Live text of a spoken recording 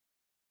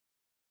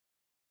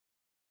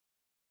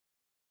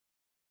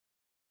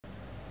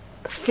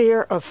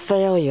Fear of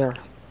failure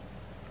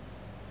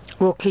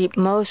will keep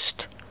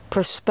most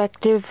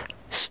prospective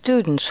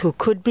students who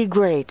could be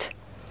great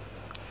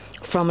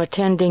from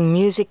attending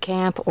music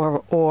camp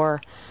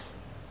or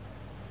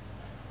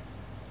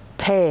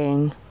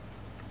paying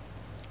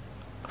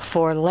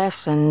for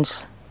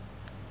lessons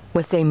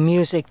with a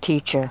music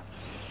teacher.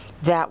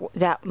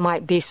 That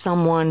might be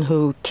someone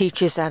who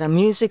teaches at a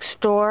music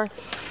store,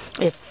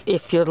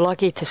 if you're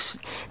lucky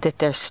that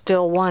there's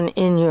still one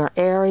in your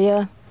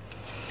area.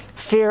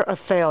 Fear of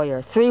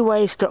failure. 3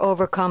 ways to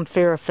overcome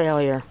fear of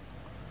failure.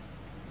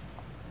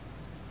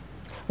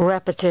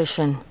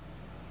 Repetition.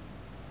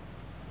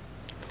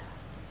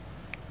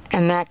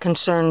 And that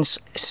concerns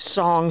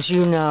songs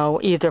you know,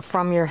 either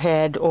from your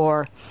head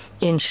or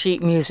in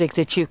sheet music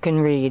that you can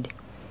read.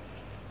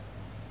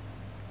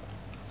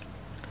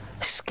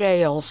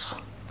 Scales.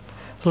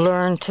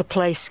 Learn to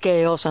play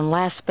scales, and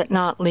last but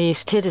not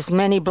least, hit as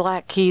many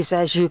black keys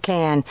as you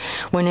can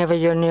whenever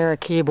you're near a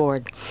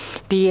keyboard.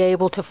 Be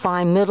able to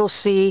find middle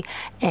C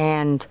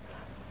and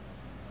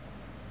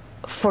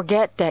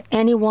forget that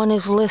anyone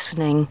is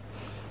listening,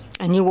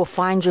 and you will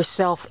find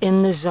yourself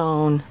in the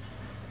zone,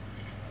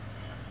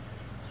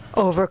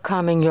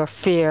 overcoming your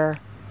fear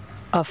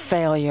of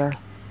failure.